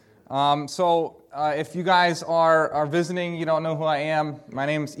If you guys are visiting, you don't know who I am, my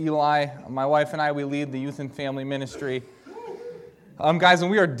name is Eli. My wife and I, we lead the youth and family ministry. Guys, and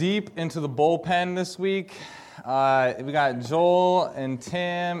we are deep into the bullpen this week. We got Joel and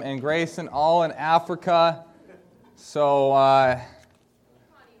Tim and Grayson all in Africa. So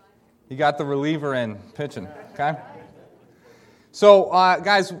you got the reliever in pitching, okay? So,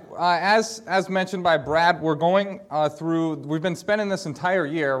 guys, as mentioned by Brad, we're going we've been spending this entire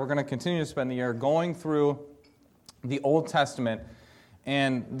year, we're going to continue to spend the year going through the Old Testament,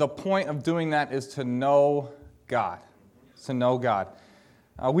 and the point of doing that is to know God. To know God.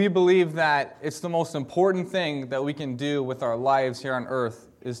 We believe that it's the most important thing that we can do with our lives here on earth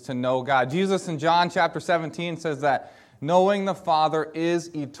is to know God. Jesus in John chapter 17 says that knowing the Father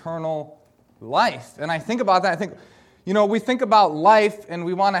is eternal life. And I think about that, we think about life and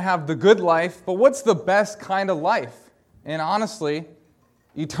we want to have the good life, but what's the best kind of life? And honestly,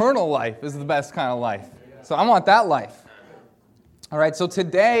 eternal life is the best kind of life. So I want that life. All right, so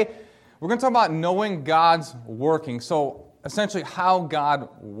today we're going to talk about knowing God's working. So essentially how God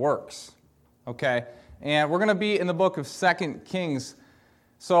works, okay? And we're going to be in the book of 2 Kings.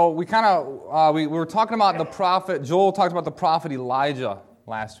 So we were talking about the prophet, Joel talked about the prophet Elijah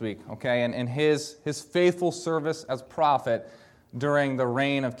last week, okay, and his faithful service as prophet during the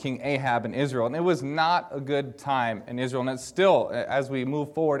reign of King Ahab in Israel. And it was not a good time in Israel. And it's still, as we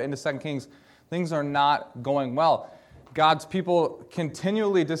move forward into 2 Kings, things are not going well. God's people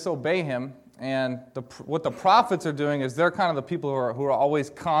continually disobey him, and what the prophets are doing is they're kind of the people who are always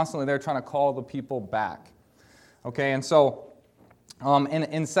constantly there trying to call the people back. Okay, and so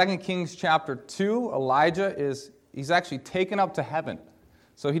in 2 Kings chapter 2, Elijah he's actually taken up to heaven.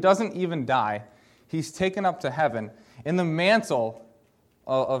 So he doesn't even die. He's taken up to heaven. And the mantle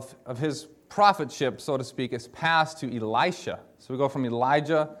of his prophetship, so to speak, is passed to Elisha. So we go from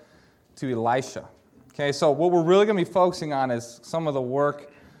Elijah to Elisha. Okay, so what we're really going to be focusing on is some of the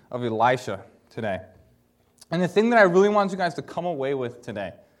work of Elisha today. And the thing that I really want you guys to come away with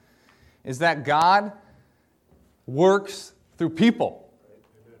today is that God works through people.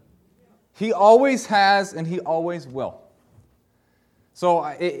 He always has and he always will. So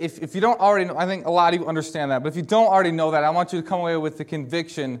if you don't already know, I think a lot of you understand that, but if you don't already know that, I want you to come away with the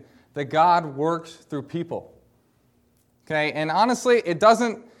conviction that God works through people. Okay, and honestly, it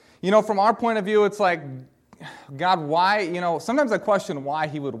doesn't, from our point of view, it's like, God, why, sometimes I question why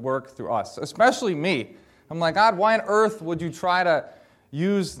he would work through us, especially me. I'm like, God, why on earth would you try to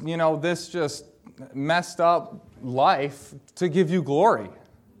use, this just messed up life to give you glory?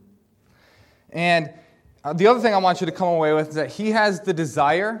 And the other thing I want you to come away with is that he has the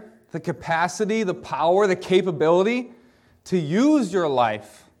desire, the capacity, the power, the capability to use your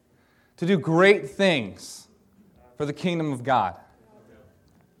life to do great things for the kingdom of God.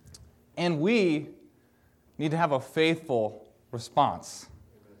 And we need to have a faithful response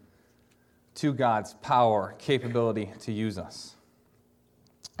to God's power, capability to use us.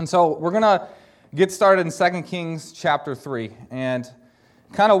 And so we're going to get started in 2 Kings chapter 3. And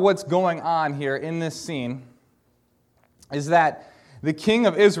kind of what's going on here in this scene is that the king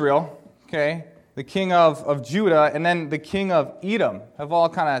of Israel, okay, the king of Judah, and then the king of Edom have all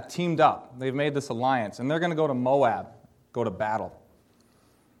kind of teamed up. They've made this alliance, and they're going to go to Moab, go to battle.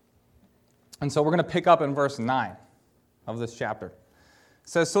 And so we're going to pick up in verse 9 of this chapter. It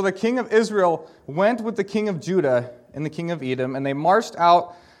says, "So the king of Israel went with the king of Judah and the king of Edom, and they marched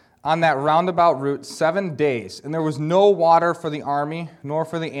out on that roundabout route 7 days, and there was no water for the army, nor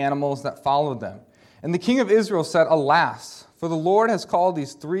for the animals that followed them. And the king of Israel said, 'Alas, for the Lord has called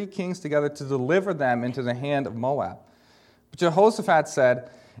these 3 kings together to deliver them into the hand of Moab.' But Jehoshaphat said,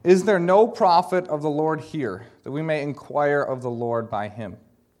 'Is there no prophet of the Lord here, that we may inquire of the Lord by him?'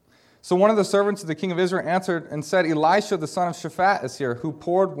 So one of the servants of the king of Israel answered and said, 'Elisha the son of Shaphat is here, who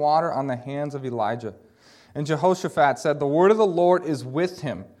poured water on the hands of Elijah.' And Jehoshaphat said, 'The word of the Lord is with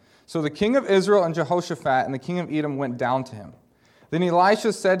him.' So the king of Israel and Jehoshaphat and the king of Edom went down to him. Then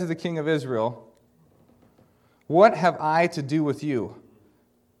Elisha said to the king of Israel, 'What have I to do with you?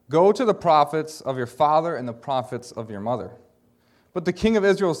 Go to the prophets of your father and the prophets of your mother.' But the king of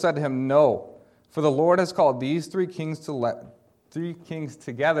Israel said to him, 'No, for the Lord has called these 3 kings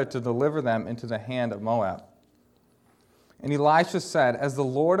together to deliver them into the hand of Moab.' And Elisha said, 'As the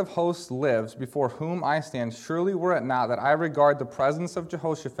Lord of hosts lives, before whom I stand, surely were it not that I regard the presence of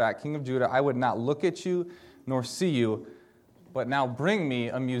Jehoshaphat, king of Judah, I would not look at you nor see you, but now bring me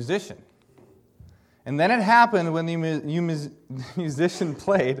a musician.' And then it happened when the musician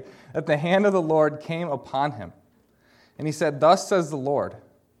played that the hand of the Lord came upon him. And he said, 'Thus says the Lord,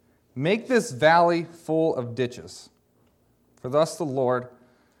 make this valley full of ditches. For thus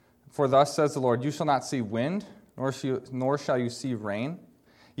For thus says the Lord, you shall not see wind, nor shall you see rain.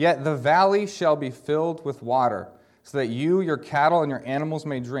 Yet the valley shall be filled with water, so that you, your cattle, and your animals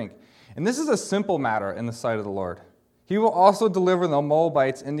may drink. And this is a simple matter in the sight of the Lord. He will also deliver the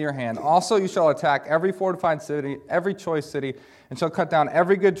Moabites into your hand. Also you shall attack every fortified city, every choice city, and shall cut down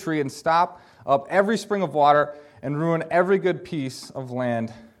every good tree, and stop up every spring of water, and ruin every good piece of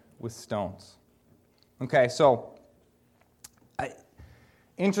land with stones. Okay, so,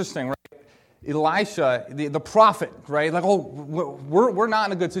 interesting, right? Elisha, the prophet, right? Like, we're not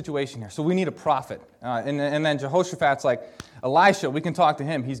in a good situation here, so we need a prophet. And then Jehoshaphat's like, Elisha, we can talk to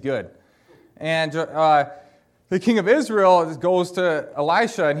him, he's good. And the king of Israel goes to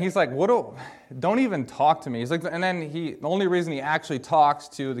Elisha, and he's like, don't even talk to me. He's like, and then the only reason he actually talks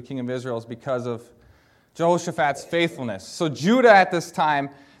to the king of Israel is because of Jehoshaphat's faithfulness. So Judah at this time,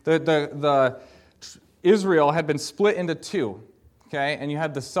 the Israel had been split into two. Okay, and you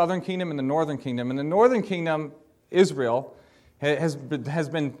had the southern kingdom and the northern kingdom. And the northern kingdom, Israel, has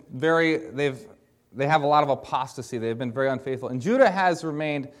been they have a lot of apostasy. They've been very unfaithful. And Judah has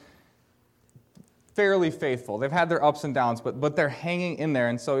remained fairly faithful. They've had their ups and downs, but they're hanging in there.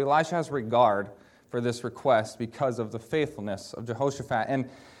 And so Elisha has regard for this request because of the faithfulness of Jehoshaphat. And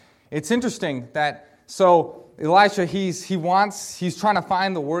it's interesting that, so Elisha, he's trying to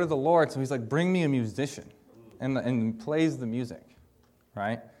find the word of the Lord. So he's like, bring me a musician. And plays the music.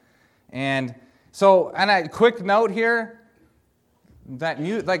 Right? And so, a quick note here, that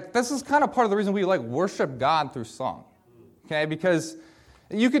this is kind of part of the reason we worship God through song. Okay? Because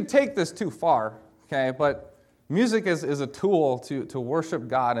you could take this too far, okay? But music is a tool to worship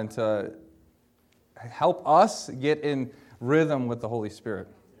God and to help us get in rhythm with the Holy Spirit.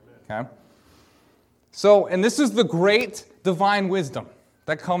 Okay? So, and this is the great divine wisdom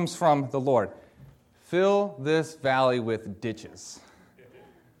that comes from the Lord. Fill this valley with ditches.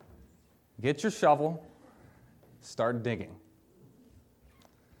 Get your shovel, start digging.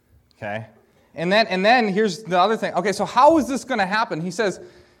 Okay? And then here's the other thing. Okay, so how is this going to happen? He says,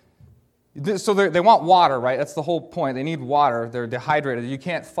 so they want water, right? That's the whole point. They need water. They're dehydrated. You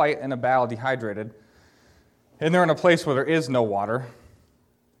can't fight in a battle dehydrated. And they're in a place where there is no water.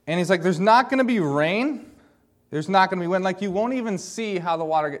 And he's like, there's not going to be rain. There's not going to be wind. Like, you won't even see how the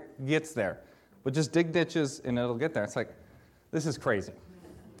water gets there. But just dig ditches and it'll get there. It's like, this is crazy.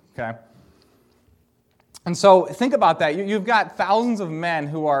 Okay? And so think about that. You've got thousands of men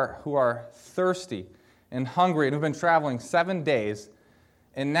who are thirsty and hungry and who've been traveling 7 days.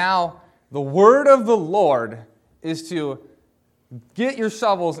 And now the word of the Lord is to get your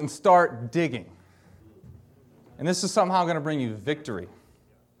shovels and start digging. And this is somehow going to bring you victory.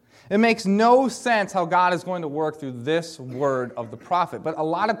 It makes no sense how God is going to work through this word of the prophet. But a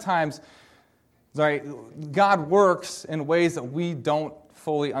lot of times, right, God works in ways that we don't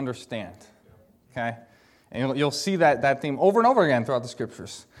fully understand. Okay? And you'll see that theme over and over again throughout the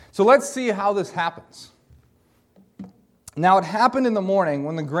Scriptures. So let's see how this happens. Now it happened in the morning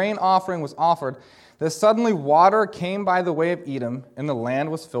when the grain offering was offered that suddenly water came by the way of Edom, and the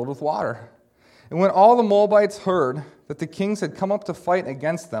land was filled with water. And when all the Moabites heard that the kings had come up to fight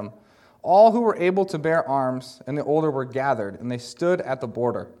against them, all who were able to bear arms and the older were gathered, and they stood at the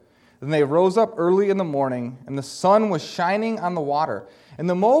border. Then they rose up early in the morning, and the sun was shining on the water. And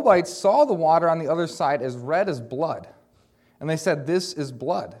the Moabites saw the water on the other side as red as blood. And they said, "This is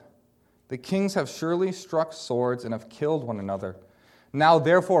blood. The kings have surely struck swords and have killed one another. Now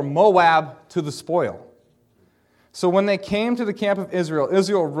therefore Moab to the spoil." So when they came to the camp of Israel,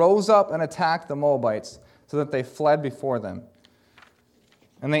 Israel rose up and attacked the Moabites, so that they fled before them.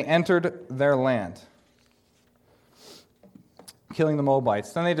 And they entered their land, killing the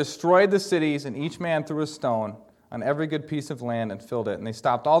Moabites. Then they destroyed the cities, and each man threw a stone on every good piece of land and filled it. And they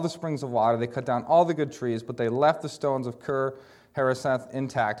stopped all the springs of water. They cut down all the good trees, but they left the stones of Ker Hareseth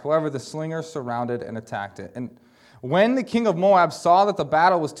intact. However, the slingers surrounded and attacked it. And when the king of Moab saw that the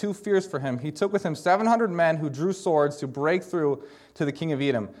battle was too fierce for him, he took with him 700 men who drew swords to break through to the king of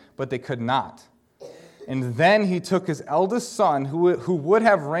Edom, but they could not. And then he took his eldest son, who would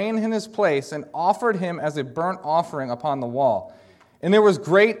have reigned in his place, and offered him as a burnt offering upon the wall. And there was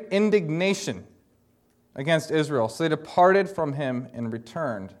great indignation against Israel. So they departed from him and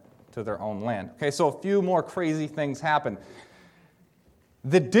returned to their own land. Okay, so a few more crazy things happen.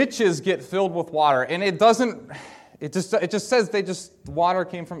 The ditches get filled with water, and it just says water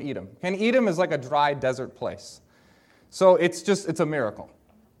came from Edom. And Edom is like a dry desert place. So it's a miracle.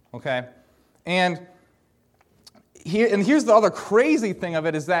 Okay? And here's the other crazy thing of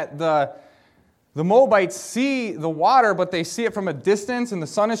it is that the Moabites see the water, but they see it from a distance, and the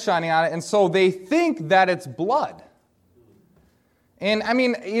sun is shining on it, and so they think that it's blood. And I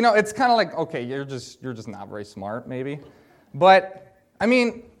mean, it's kind of like, okay, you're just not very smart, maybe. But I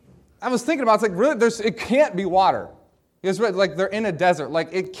mean, I was thinking about, it's like, really, it can't be water. It's like they're in a desert. Like,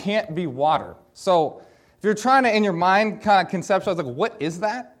 it can't be water. So if you're trying to, in your mind, kind of conceptualize, like, what is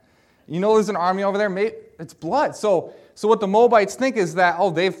that? There's an army over there. Maybe it's blood. So what the Moabites think is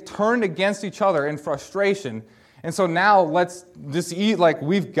that, they've turned against each other in frustration. And so now let's just eat, like,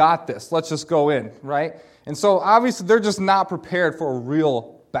 we've got this. Let's just go in, right? And so obviously they're just not prepared for a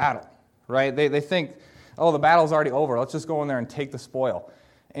real battle, right? They think, the battle's already over. Let's just go in there and take the spoil.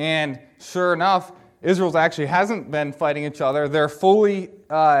 And sure enough, Israel actually hasn't been fighting each other. They're fully,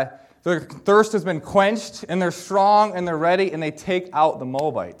 their thirst has been quenched, and they're strong, and they're ready, and they take out the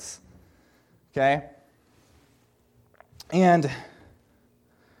Moabites. Okay? And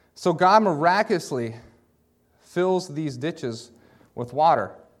so God miraculously fills these ditches with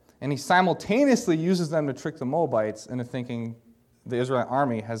water. And he simultaneously uses them to trick the Moabites into thinking the Israelite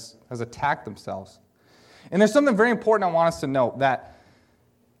army has attacked themselves. And there's something very important I want us to note, that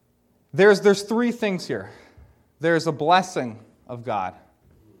there's three things here. There's a blessing of God.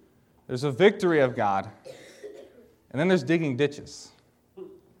 There's a victory of God. And then there's digging ditches.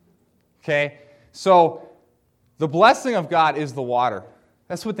 Okay? So the blessing of God is the water.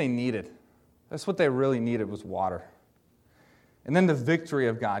 That's what they needed. That's what they really needed, was water. And then the victory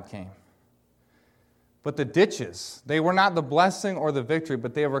of God came. But the ditches, they were not the blessing or the victory,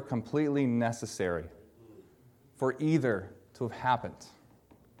 but they were completely necessary for either to have happened.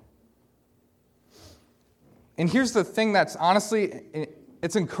 And here's the thing that's honestly,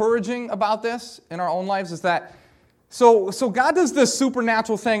 it's encouraging about this in our own lives, is that, so God does this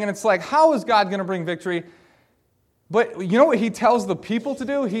supernatural thing, and it's like, how is God going to bring victory? But you know what he tells the people to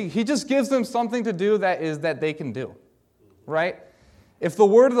do? He just gives them something to do that they can do. Right? If the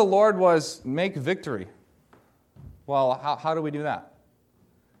word of the Lord was, make victory, well, how do we do that?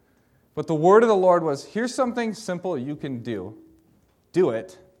 But the word of the Lord was, here's something simple you can do. Do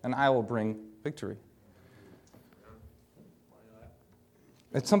it, and I will bring victory.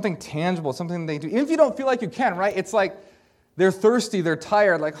 It's something tangible, something they do. Even if you don't feel like you can, right? It's like they're thirsty, they're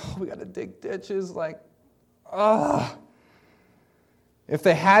tired, like, we got to dig ditches, like, If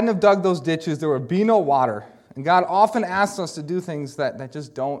they hadn't have dug those ditches, there would be no water. And God often asks us to do things that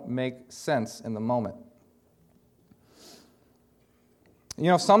just don't make sense in the moment.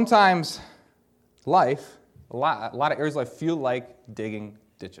 Sometimes life, a lot of areas of life feel like digging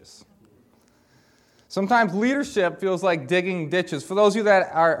ditches. Sometimes leadership feels like digging ditches. For those of you that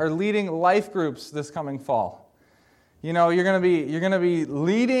are leading life groups this coming fall, you're going to be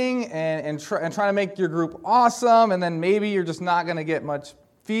leading and trying to make your group awesome, and then maybe you're just not going to get much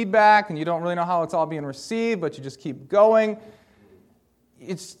feedback, and you don't really know how it's all being received, but you just keep going.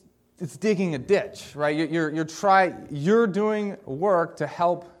 It's digging a ditch, right? You're doing work to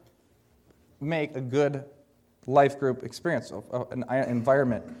help make a good life group experience, an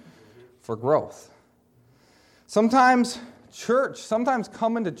environment for growth. Sometimes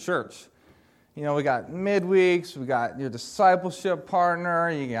coming to church, we got midweeks, we got your discipleship partner,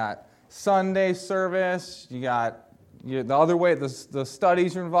 you got Sunday service, you got the other way, the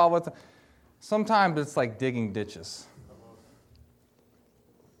studies you're involved with. Sometimes it's like digging ditches.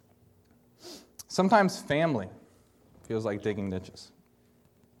 Sometimes family feels like digging ditches.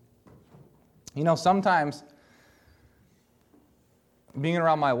 Sometimes being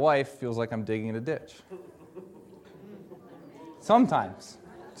around my wife feels like I'm digging a ditch. Sometimes.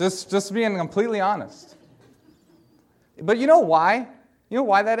 Just being completely honest. But you know why? You know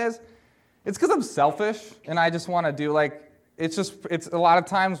why that is? It's because I'm selfish, and I just want to do, it's a lot of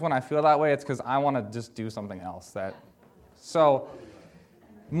times when I feel that way, it's because I want to just do something else. So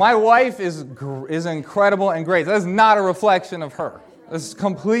my wife is incredible and great. That is not a reflection of her. This is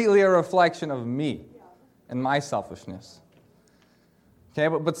completely a reflection of me and my selfishness. Okay,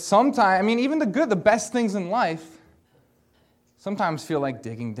 but sometimes, even the best things in life sometimes feel like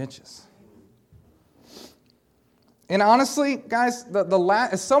digging ditches. And honestly, guys,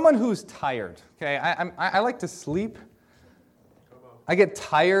 as someone who's tired, okay, I like to sleep. I get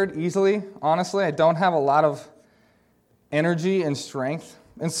tired easily, honestly. I don't have a lot of energy and strength.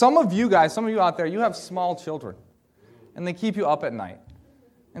 And some of you out there, you have small children, and they keep you up at night.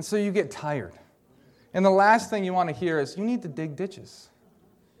 And so you get tired. And the last thing you want to hear is, you need to dig ditches.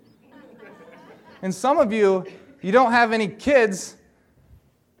 And some of you don't have any kids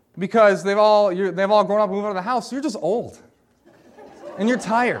because they've all grown up and moved out of the house, so you're just old. And you're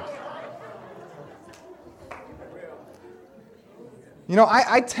tired.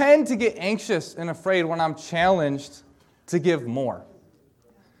 I tend to get anxious and afraid when I'm challenged to give more.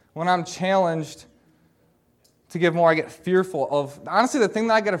 When I'm challenged to give more, I get fearful of, honestly, the thing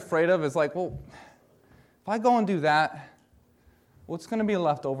that I get afraid of is like, well, if I go and do that, what's going to be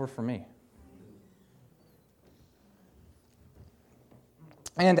left over for me?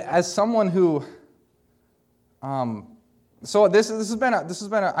 And as someone who, so this has been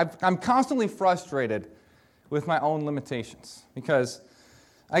I'm constantly frustrated with my own limitations because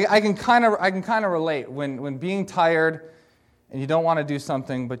I can kind of relate when being tired and you don't want to do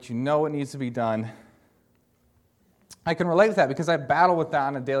something but you know it needs to be done. I can relate with that because I battle with that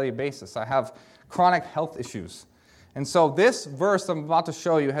on a daily basis. I have chronic health issues. And so this verse I'm about to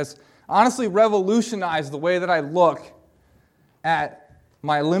show you has honestly revolutionized the way that I look at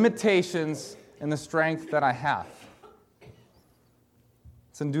my limitations and the strength that I have.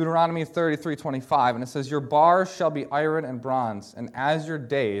 It's in Deuteronomy 33:25, and it says, "Your bars shall be iron and bronze, and as your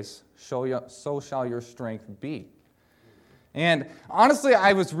days, so shall your strength be." And honestly,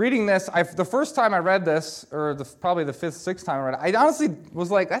 I was reading this, the first time I read this, or probably the fifth, sixth time I read it, I honestly was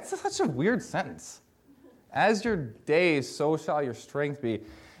like, that's such a weird sentence. As your days, so shall your strength be.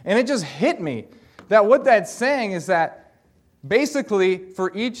 And it just hit me that what that's saying is that basically,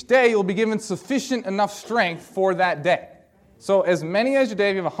 for each day, you'll be given sufficient enough strength for that day. So as many as your day,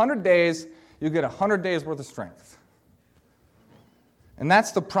 if you have 100 days, you get 100 days worth of strength. And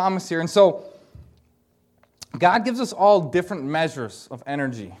that's the promise here. And so God gives us all different measures of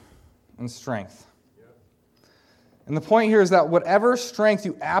energy and strength. And the point here is that whatever strength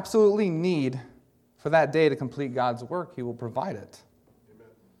you absolutely need for that day to complete God's work, He will provide it. Amen.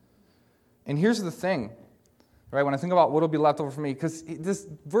 And here's the thing. Right, when I think about what will be left over for me, because this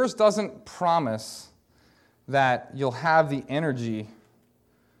verse doesn't promise that you'll have the energy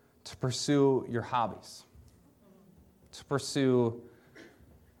to pursue your hobbies, to pursue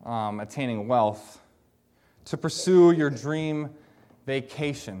attaining wealth, to pursue your dream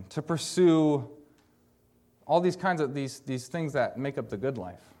vacation, to pursue all these kinds of these things that make up the good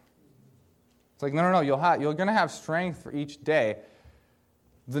life. It's like, no, you're going to have strength for each day,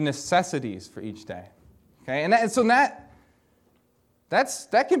 the necessities for each day. Okay, and that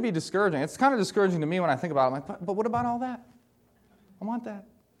can be discouraging. It's kind of discouraging to me when I think about it. I'm like, but what about all that? I want that.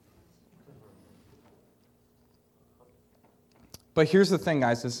 But here's the thing,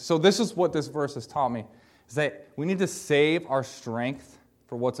 guys. So this is what this verse has taught me, is that we need to save our strength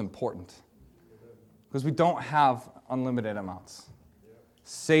for what's important. Because we don't have unlimited amounts.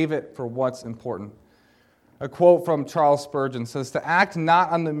 Save it for what's important. A quote from Charles Spurgeon says, "To act not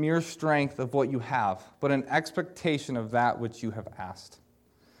on the mere strength of what you have, but an expectation of that which you have asked."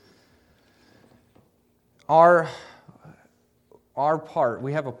 Our part,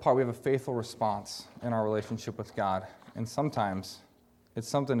 we have a faithful response in our relationship with God. And sometimes it's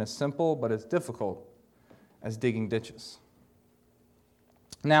something as simple but as difficult as digging ditches.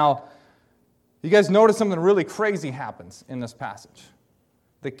 Now, you guys notice something really crazy happens in this passage.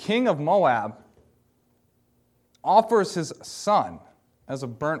 The king of Moab offers his son as a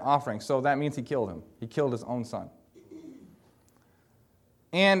burnt offering. So that means he killed him. He killed his own son.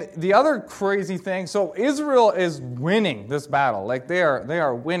 And the other crazy thing, so Israel is winning this battle. Like they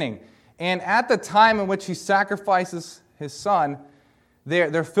are winning. And at the time in which he sacrifices his son,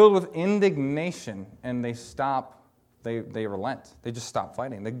 they're filled with indignation and they stop, they relent. They just stop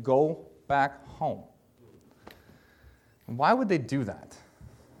fighting. They go back home. Why would they do that?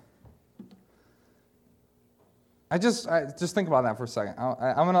 I just think about that for a second.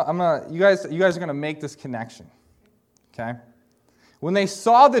 You guys are gonna make this connection, okay? When they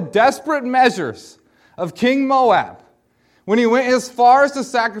saw the desperate measures of King Moab, when he went as far as to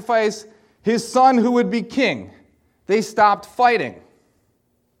sacrifice his son who would be king, they stopped fighting.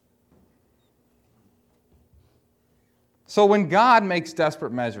 So when God makes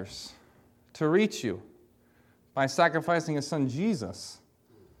desperate measures to reach you by sacrificing his son Jesus,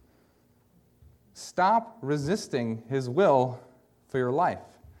 stop resisting his will for your life.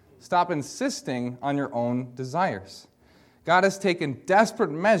 Stop insisting on your own desires. God has taken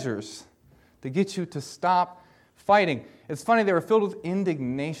desperate measures to get you to stop fighting. It's funny, they were filled with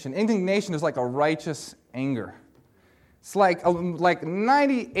indignation. Indignation is like a righteous anger. It's like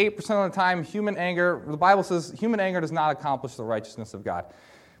 98% of the time, human anger, the Bible says human anger does not accomplish the righteousness of God.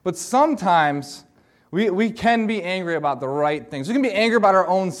 But sometimes we can be angry about the right things. We can be angry about our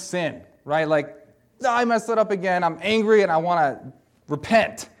own sin, right? Like, oh, I messed it up again. I'm angry and I want to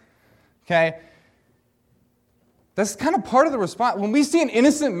repent. Okay? That's kind of part of the response. When we see an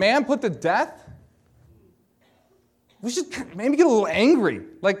innocent man put to death, we should maybe get a little angry,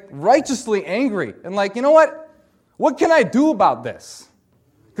 like righteously angry. And like, you know what? What can I do about this?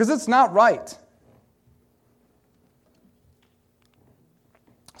 Because it's not right.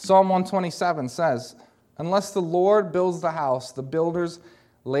 Psalm 127 says, Unless the Lord builds the house, the builders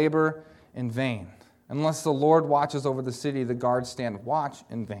labor in vain. Unless the Lord watches over the city, the guards stand watch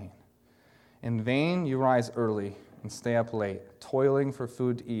in vain. In vain you rise early and stay up late, toiling for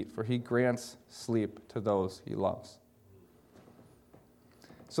food to eat, for he grants sleep to those he loves.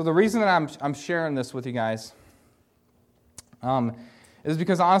 So the reason that I'm sharing this with you guys is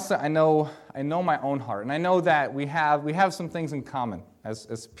because honestly I know my own heart, and I know that we have some things in common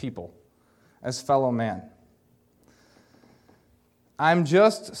as people, as fellow man. I'm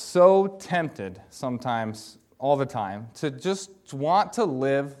just so tempted sometimes, all the time, to just want to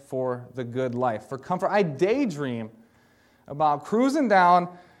live for the good life, for comfort. I daydream about cruising down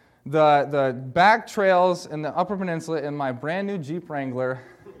the back trails in the Upper Peninsula in my brand new Jeep Wrangler.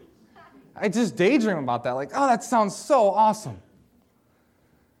 I just daydream about that, like, oh, that sounds so awesome.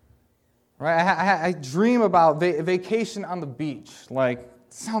 Right? I dream about vacation on the beach, like,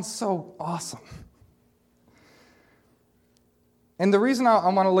 it sounds so awesome. And the reason I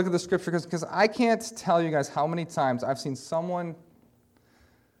want to look at the scripture is because I can't tell you guys how many times I've seen someone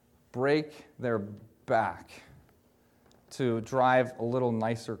break their back to drive a little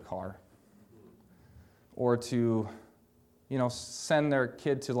nicer car, or to, send their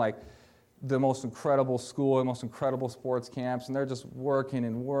kid to like the most incredible school, the most incredible sports camps, and they're just working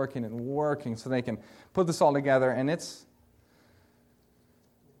and working and working so they can put this all together. And the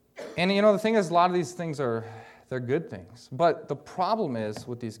thing is, a lot of these things they're good things. But the problem is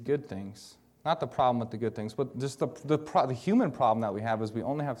with these good things, not the problem with the good things, but just the human problem that we have is we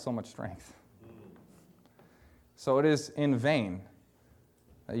only have so much strength. So it is in vain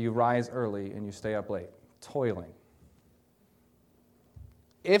that you rise early and you stay up late, toiling.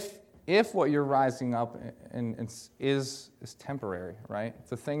 If what you're rising up in is temporary, right?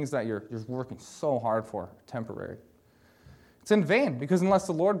 The things that you're working so hard for are temporary. It's in vain, because unless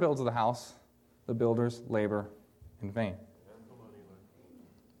the Lord builds the house, the builders labor in vain.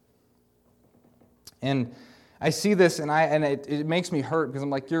 And I see this, and it makes me hurt, because I'm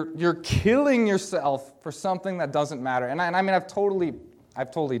like, you're killing yourself for something that doesn't matter. And I mean, I've totally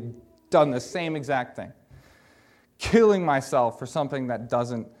done the same exact thing, killing myself for something that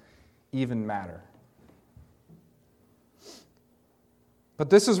doesn't even matter.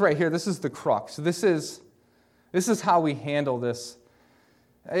 But this is right here. This is the crux. This is how we handle this.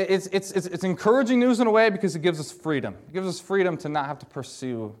 It's encouraging news in a way, because it gives us freedom. It gives us freedom to not have to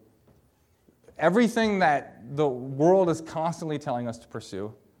pursue everything that the world is constantly telling us to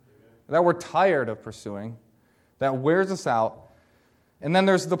pursue, that we're tired of pursuing, that wears us out. And then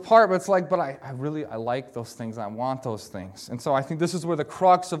there's the part where it's like, but I like those things, I want those things. And so I think this is where the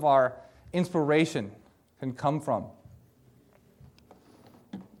crux of our inspiration can come from.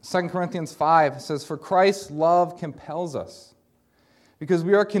 2 Corinthians 5 says, "For Christ's love compels us, because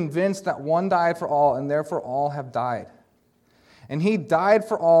we are convinced that one died for all, and therefore all have died. And he died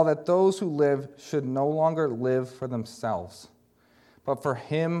for all, that those who live should no longer live for themselves, but for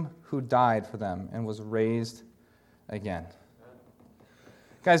him who died for them and was raised again."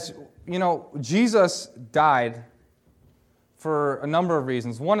 Guys, Jesus died for a number of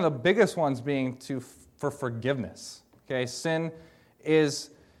reasons. One of the biggest ones being for forgiveness. Okay, sin is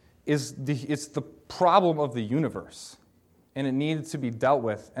the problem of the universe, and it needed to be dealt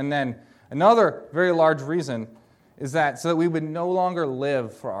with. And then another very large reason is that so that we would no longer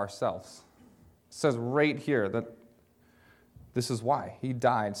live for ourselves. It says right here that this is why he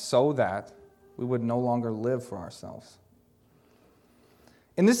died, so that we would no longer live for ourselves.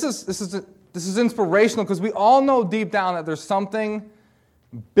 And this is inspirational, because we all know deep down that there's something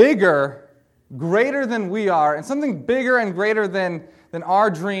bigger, greater than we are, and something bigger and greater than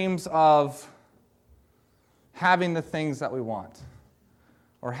our dreams of having the things that we want,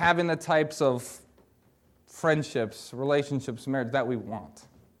 or having the types of friendships, relationships, marriage that we want.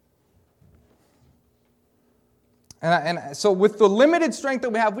 And so with the limited strength that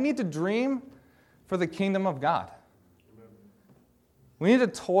we have, we need to dream for the kingdom of God. We need to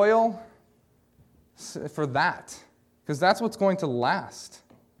toil for that, because that's what's going to last.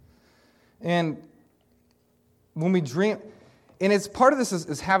 And when we dream, and it's part of this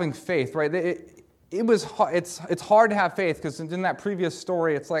is having faith, right? It's hard to have faith, because in that previous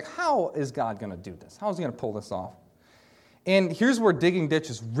story, it's like, how is God going to do this? How is he going to pull this off? And here's where digging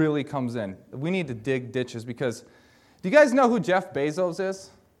ditches really comes in. We need to dig ditches, because do you guys know who Jeff Bezos is?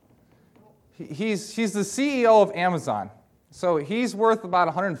 He's the CEO of Amazon. So he's worth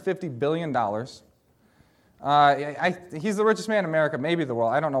about $150 billion. He's the richest man in America, maybe the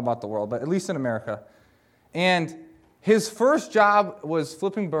world. I don't know about the world, but at least in America. And his first job was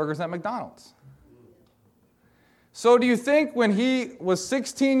flipping burgers at McDonald's. So do you think when he was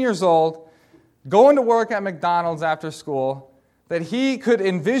 16 years old, going to work at McDonald's after school, that he could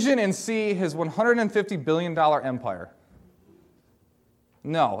envision and see his $150 billion empire.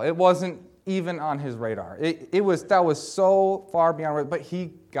 No, it wasn't even on his radar. That was so far beyond. But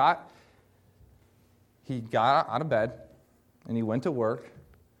he got out of bed, and he went to work,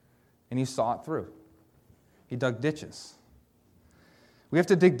 and he saw it through. He dug ditches. We have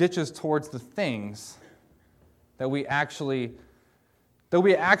to dig ditches towards the things that we actually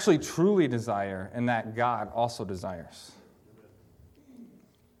truly desire and that God also desires.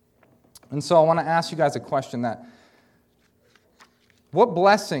 And so I want to ask you guys a question: that what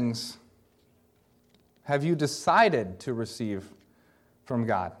blessings have you decided to receive from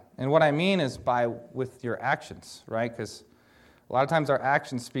God? And what I mean is with your actions, right? Because a lot of times our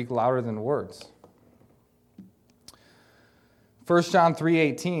actions speak louder than words. 1 John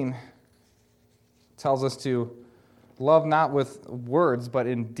 3:18 tells us to love not with words, but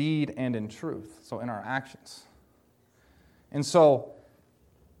in deed and in truth. So in our actions. And so,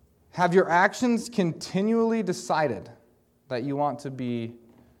 have your actions continually decided that you want to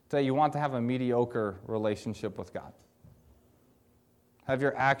have a mediocre relationship with God? Have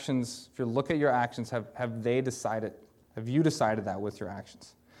your actions, if you look at your actions, have you decided that with your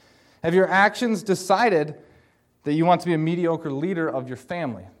actions? Have your actions decided that you want to be a mediocre leader of your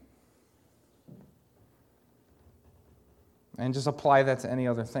family? And just apply that to any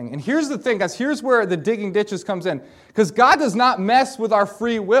other thing. And here's the thing, guys. Here's where the digging ditches comes in. Because God does not mess with our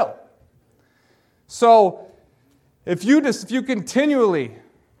free will. So, if you continually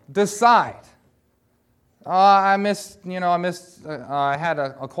decide, I had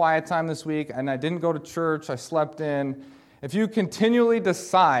a quiet time this week, and I didn't go to church, I slept in. If you continually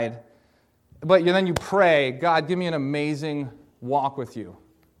decide, but then you pray, God, give me an amazing walk with you.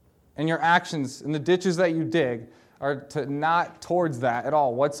 And your actions and the ditches that you dig are not towards that at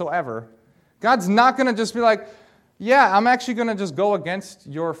all whatsoever. God's not going to just be like, yeah, I'm actually going to just go against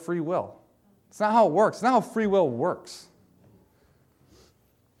your free will. It's not how it works. It's not how free will works.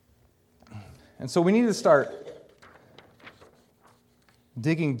 And so we need to start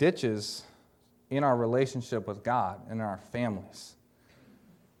digging ditches in our relationship with God and in our families.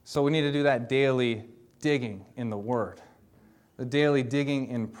 So we need to do that daily digging in the Word, the daily digging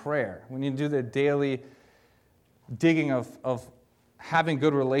in prayer. We need to do the daily digging of having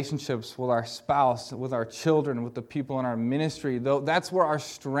good relationships with our spouse, with our children, with the people in our ministry. Though that's where our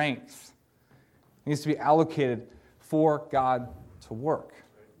strength needs to be allocated for God to work.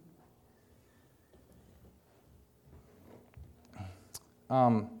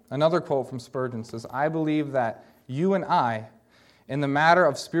 Another quote from Spurgeon says, "I believe that you and I, in the matter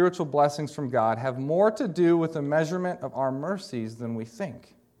of spiritual blessings from God, have more to do with the measurement of our mercies than we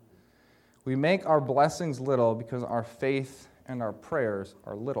think. We make our blessings little because our faith and our prayers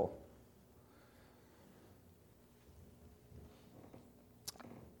are little."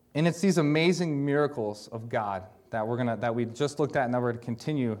 And it's these amazing miracles of God that we just looked at and that we're going to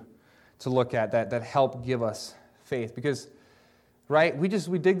continue to look at that help give us faith. Because, right, we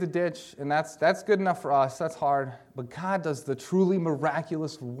dig the ditch, and that's good enough for us. That's hard. But God does the truly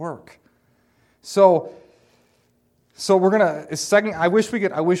miraculous work. So we're gonna I wish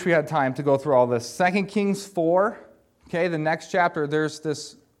we had time to go through all this. 2 Kings 4, okay, the next chapter. There's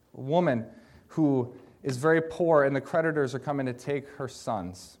this woman who is very poor, and the creditors are coming to take her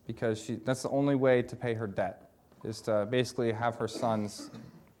sons because that's the only way to pay her debt, is to basically have her sons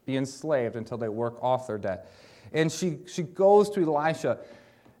be enslaved until they work off their debt. And she goes to Elisha,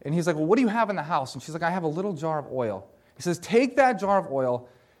 and he's like, "Well, what do you have in the house?" And she's like, "I have a little jar of oil." He says, "Take that jar of oil."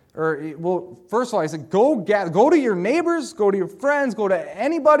 First of all, he said, go to your neighbors, go to your friends, go to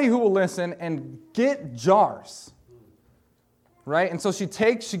anybody who will listen, and get jars. Right? And so she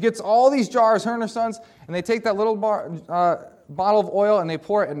gets all these jars, her and her sons, and they take that little bottle of oil, and they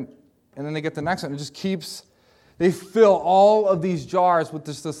pour it, and then they get the next one. It just keeps, they fill all of these jars with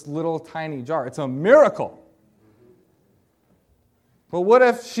just this little tiny jar. It's a miracle. But what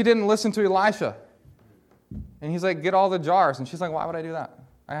if she didn't listen to Elisha? And he's like, "Get all the jars." And she's like, "Why would I do that?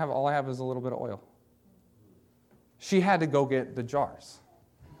 All I have is a little bit of oil." She had to go get the jars.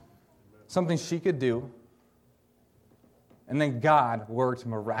 Something she could do. And then God worked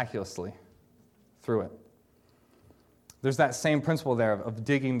miraculously through it. There's that same principle there of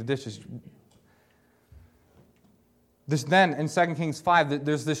digging the ditches. Then in 2 Kings 5,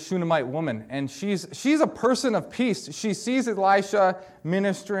 there's this Shunammite woman, and she's a person of peace. She sees Elisha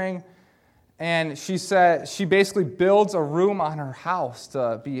ministering, and she basically builds a room on her house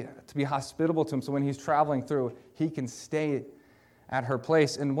to be hospitable to him, so when he's traveling through, he can stay at her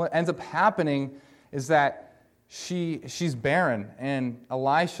place. And what ends up happening is that she's barren, and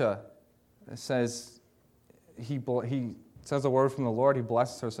Elisha says, he says a word from the Lord, he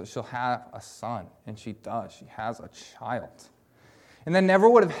blesses her so she'll have a son. And she does. She has a child. And that never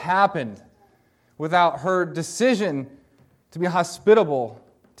would have happened without her decision to be hospitable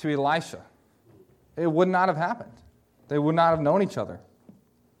to Elisha. It would not have happened. They would not have known each other.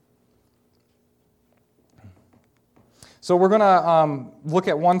 So we're going to look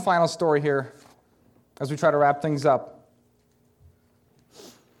at one final story here as we try to wrap things up.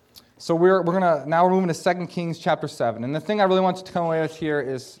 So we're moving to 2 Kings chapter 7. And the thing I really want you to come away with here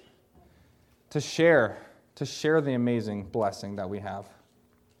is to share the amazing blessing that we have.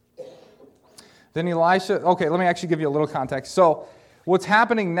 Then Elisha, okay, let me actually give you a little context. So what's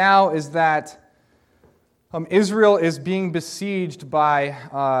happening now is that Israel is being besieged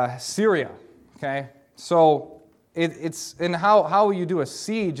by Syria, okay? So and how you do a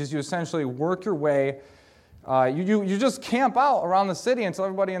siege is you essentially work your way, you just camp out around the city until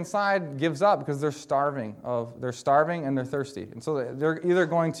everybody inside gives up because they're starving and they're thirsty. And so they're either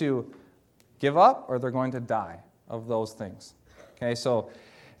going to give up or they're going to die of those things. Okay, so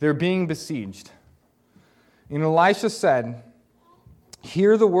they're being besieged. And Elisha said,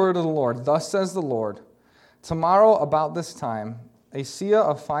 "Hear the word of the Lord. Thus says the Lord, tomorrow about this time, a seah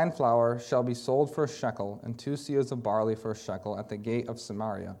of fine flour shall be sold for a shekel, and 2 seahs of barley for a shekel at the gate of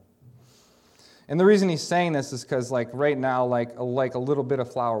Samaria." And the reason he's saying this is because, right now, a little bit of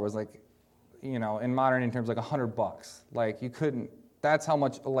flour was in modern terms, $100. You couldn't. That's how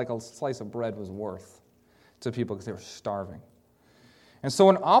much a slice of bread was worth to people because they were starving. And so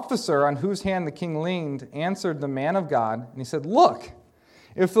an officer on whose hand the king leaned answered the man of God, and he said, "Look,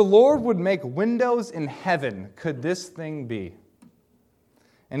 if the Lord would make windows in heaven, could this thing be?"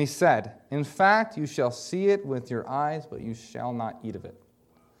 And he said, "In fact, you shall see it with your eyes, but you shall not eat of it."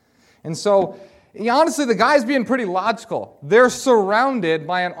 And so, honestly, the guy's being pretty logical. They're surrounded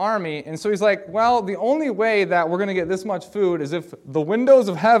by an army, and so he's like, well, the only way that we're going to get this much food is if the windows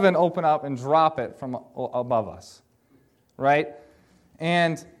of heaven open up and drop it from above us, right?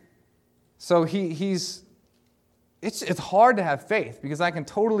 And so it's hard to have faith because I can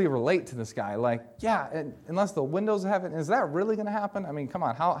totally relate to this guy. Unless the windows of heaven, is that really going to happen? I mean, come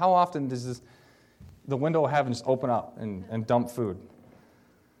on, how often does the window of heaven just open up and dump food?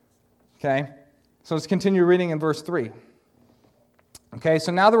 Okay, so let's continue reading in verse 3. Okay,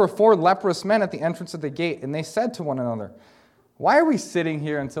 so now there were 4 leprous men at the entrance of the gate, and they said to one another, "Why are we sitting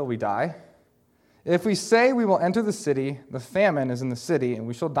here until we die? If we say we will enter the city, the famine is in the city, and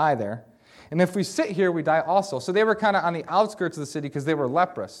we shall die there. And if we sit here, we die also." So they were kind of on the outskirts of the city because they were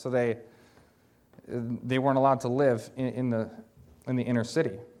leprous, so they weren't allowed to live in the inner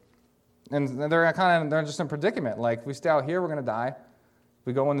city. And they're just in a predicament. If we stay out here, we're going to die. If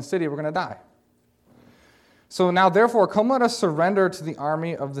we go in the city, we're going to die. So now, therefore, come let us surrender to the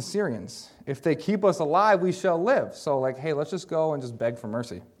army of the Syrians. If they keep us alive, we shall live. So hey, let's just go and just beg for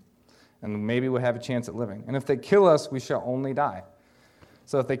mercy. And maybe we'll have a chance at living. And if they kill us, we shall only die.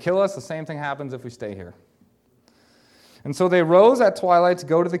 So if they kill us, the same thing happens if we stay here. And so they rose at twilight to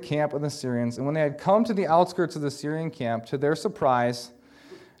go to the camp of the Syrians. And when they had come to the outskirts of the Syrian camp, to their surprise,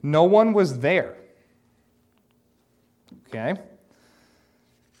 no one was there. Okay?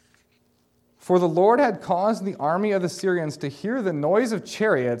 For the Lord had caused the army of the Syrians to hear the noise of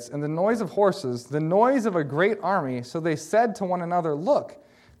chariots and the noise of horses, the noise of a great army. So they said to one another, "Look,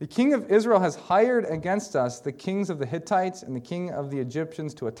 the king of Israel has hired against us the kings of the Hittites and the king of the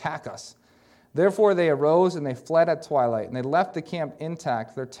Egyptians to attack us." Therefore they arose and they fled at twilight, and they left the camp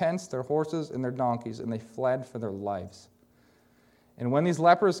intact, their tents, their horses, and their donkeys, and they fled for their lives. And when these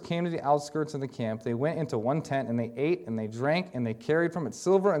lepers came to the outskirts of the camp, they went into one tent, and they ate, and they drank, and they carried from it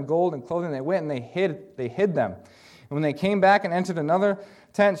silver and gold and clothing. They went and they hid them. And when they came back and entered another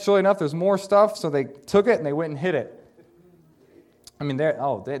tent, sure enough, there's more stuff, so they took it and they went and hid it. I mean, they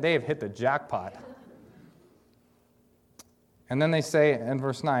have hit the jackpot. And then they say in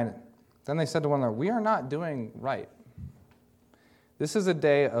verse 9, then they said to one another, "We are not doing right. This is a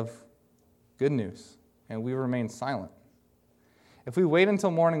day of good news, and we remain silent. If we wait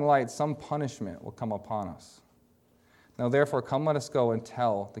until morning light, some punishment will come upon us. Now therefore, come let us go and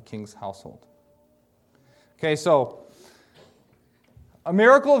tell the king's household." Okay, so a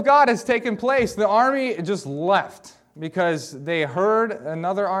miracle of God has taken place. The army just left because they heard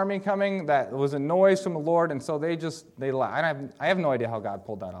another army coming that was a noise from the Lord, and so they left. I have no idea how God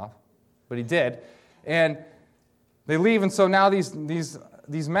pulled that off, but he did. And they leave, and so now these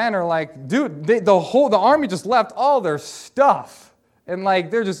men are like, dude, the army just left all their stuff, and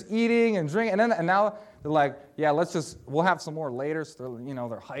they're just eating and drinking, and now they're like, yeah, we'll have some more later. So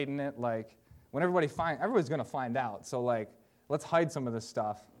they're hiding it. When everybody's gonna find out. So let's hide some of this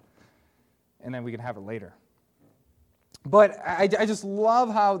stuff. and then we can have it later. But I just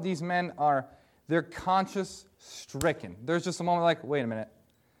love how these men they're conscience stricken. There's just a moment like, wait a minute.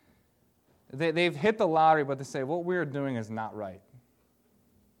 They've hit the lottery, but they say, what we're doing is not right.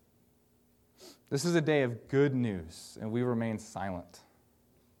 This is a day of good news, and we remain silent.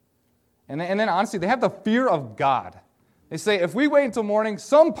 And then honestly, they have the fear of God. They say, if we wait until morning,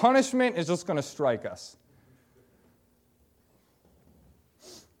 some punishment is just going to strike us.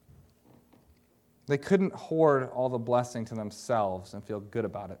 They couldn't hoard all the blessing to themselves and feel good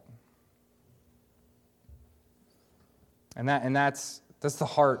about it. And that's the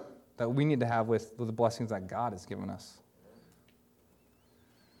heart that we need to have with the blessings that God has given us.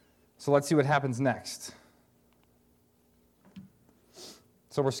 So let's see what happens next.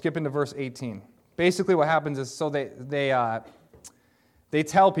 So we're skipping to verse 18. Basically what happens is, so they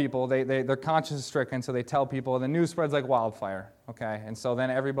tell people, they're conscience stricken, so they tell people, and the news spreads like wildfire, okay? And so then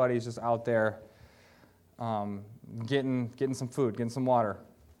everybody's just out there getting some food, getting some water.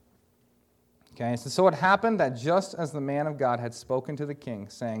 Okay, so it happened that just as the man of God had spoken to the king,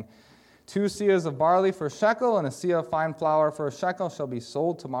 saying, 2 seahs of barley for a shekel and a seah of fine flour for a shekel shall be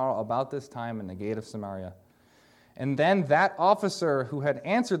sold tomorrow about this time in the gate of Samaria. And then that officer who had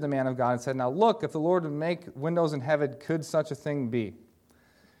answered the man of God said, now look, if the Lord would make windows in heaven, could such a thing be?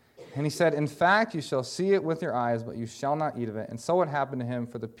 And he said, in fact, you shall see it with your eyes, but you shall not eat of it. And so it happened to him,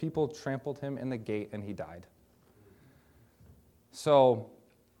 for the people trampled him in the gate, and he died. So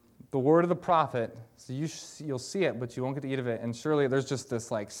the word of the prophet, so you'll see it, but you won't get to eat of it. And surely there's just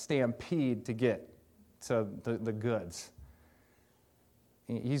this like stampede to get to the goods.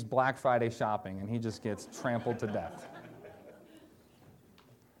 He's Black Friday shopping, and he just gets trampled to death.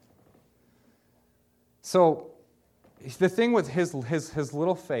 So the thing with his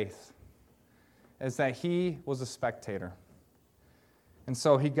little faith is that he was a spectator. And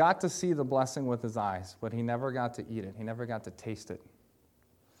so he got to see the blessing with his eyes, but he never got to eat it. He never got to taste it.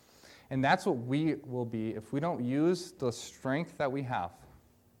 And that's what we will be if we don't use the strength that we have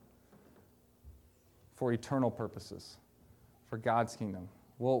for eternal purposes, for God's kingdom.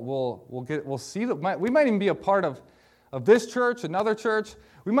 We'll see that we might even be a part of this church, another church.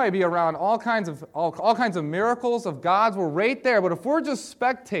 We might be around all kinds of miracles of God's. We're right there. But if we're just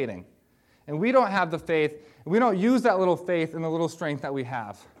spectating and we don't have the faith, and we don't use that little faith and the little strength that we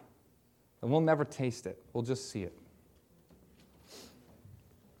have, then we'll never taste it. We'll just see it.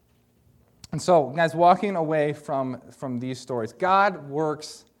 And so, guys, walking away from these stories, God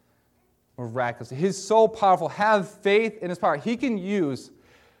works miraculously. He's so powerful. Have faith in his power. He can use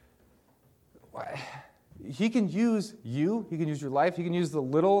you. He can use your life. He can use the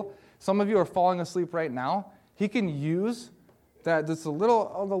little. Some of you are falling asleep right now. He can use the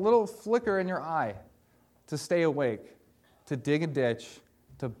little flicker in your eye to stay awake, to dig a ditch,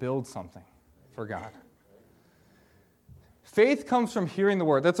 to build something for God. Faith comes from hearing the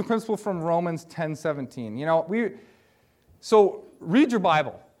word. That's a principle from Romans 10:17. So read your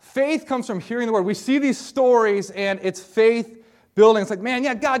Bible. Faith comes from hearing the word. We see these stories, and it's faith building. It's like, man,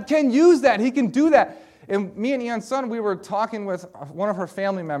 yeah, God can use that. He can do that. And me and Ian's son, we were talking with one of her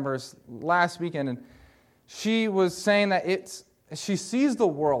family members last weekend, and she was saying that she sees the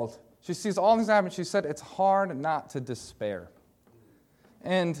world. She sees all things happen. She said it's hard not to despair.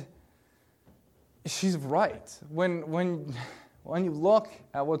 And she's right. When you look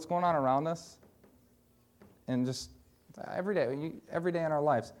at what's going on around us, and just every day in our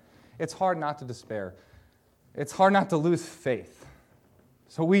lives, it's hard not to despair. It's hard not to lose faith.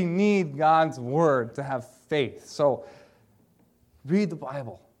 So we need God's word to have faith. So read the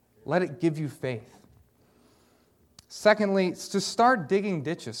Bible. Let it give you faith. Secondly, to start digging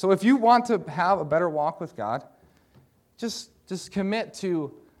ditches. So if you want to have a better walk with God, just commit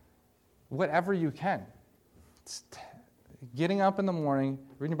to whatever you can. Getting up in the morning,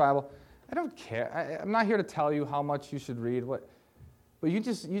 reading your Bible. I don't care. I'm not here to tell you how much you should read. But you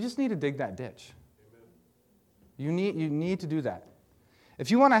just need to dig that ditch. Amen. You need to do that. If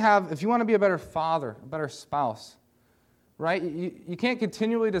you want to be a better father, a better spouse, right? You can't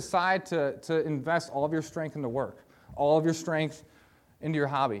continually decide to invest all of your strength into work, all of your strength into your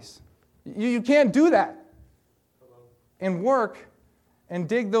hobbies. You can't do that. And work and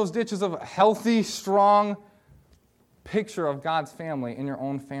dig those ditches of a healthy, strong picture of God's family in your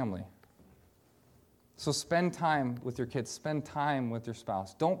own family. So spend time with your kids. Spend time with your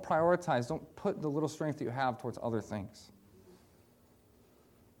spouse. Don't prioritize. Don't put the little strength that you have towards other things.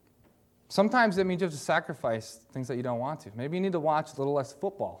 Sometimes it means you have to sacrifice things that you don't want to. Maybe you need to watch a little less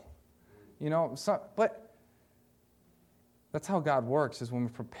football. But that's how God works, is when we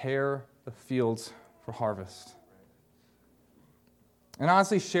prepare the fields for harvest. And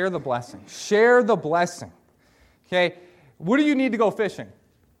honestly, share the blessing. Share the blessing. Okay? What do you need to go fishing?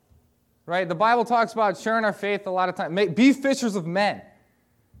 Right? The Bible talks about sharing our faith a lot of times. Be fishers of men.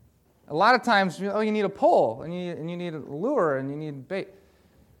 A lot of times, you need a pole, and you need a lure, and you need bait.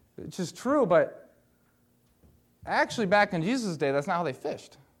 Which is true, but actually back in Jesus' day, that's not how they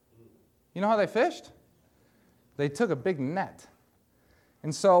fished. You know how they fished? They took a big net.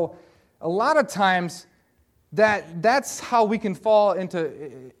 And so a lot of times, that's how we can fall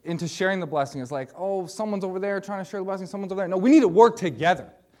into sharing the blessing. It's like, oh, someone's over there trying to share the blessing, someone's over there. No, we need to work together.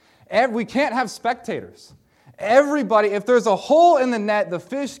 We can't have spectators. Everybody, if there's a hole in the net, the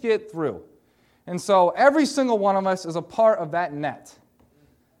fish get through. And so every single one of us is a part of that net.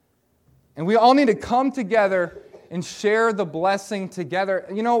 And we all need to come together and share the blessing together.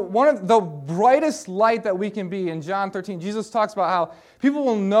 You know, one of the brightest light that we can be, in John 13, Jesus talks about how people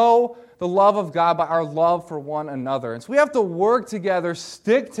will know the love of God by our love for one another. And so we have to work together,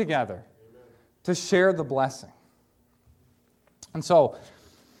 stick together, to share the blessing. And so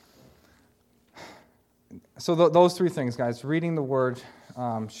those three things, guys: reading the Word,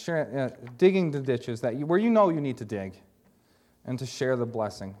 digging the ditches where you know you need to dig, and to share the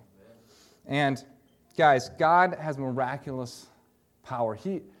blessing. And guys, God has miraculous power.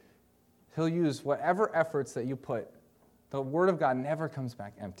 He'll use whatever efforts that you put. The Word of God never comes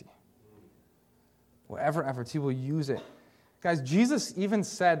back empty. Whatever efforts, He will use it. Guys, Jesus even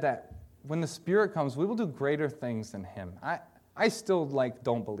said that when the Spirit comes, we will do greater things than Him. I still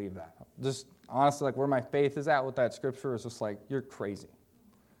don't believe that. Just honestly, where my faith is at with that scripture is just you're crazy.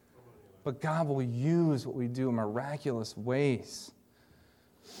 But God will use what we do in miraculous ways.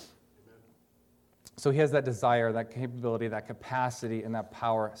 So He has that desire, that capability, that capacity, and that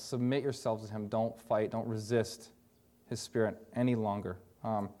power. Submit yourselves to Him. Don't fight. Don't resist His Spirit any longer.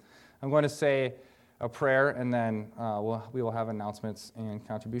 I'm going to say a prayer, and then we will have announcements and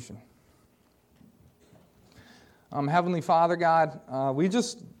contribution. Heavenly Father, God,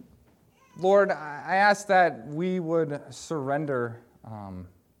 Lord, I ask that we would surrender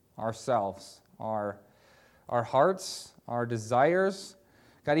ourselves, our hearts, our desires,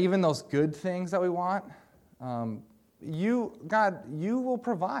 God, even those good things that we want. God, you will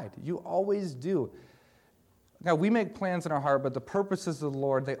provide. You always do. God, we make plans in our heart, but the purposes of the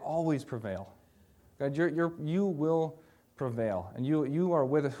Lord, they always prevail. God, you will prevail, and you are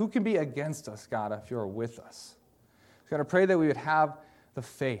with us. Who can be against us, God, if you are with us? God, I pray that we would have the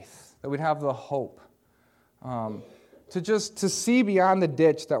faith, that we'd have the hope to see beyond the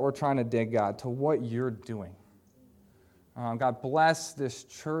ditch that we're trying to dig, God, to what you're doing. God, bless this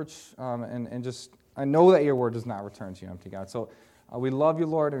church, and I know that your word does not return to you empty, God. So we love you,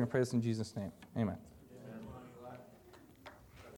 Lord, and we pray this in Jesus' name. Amen.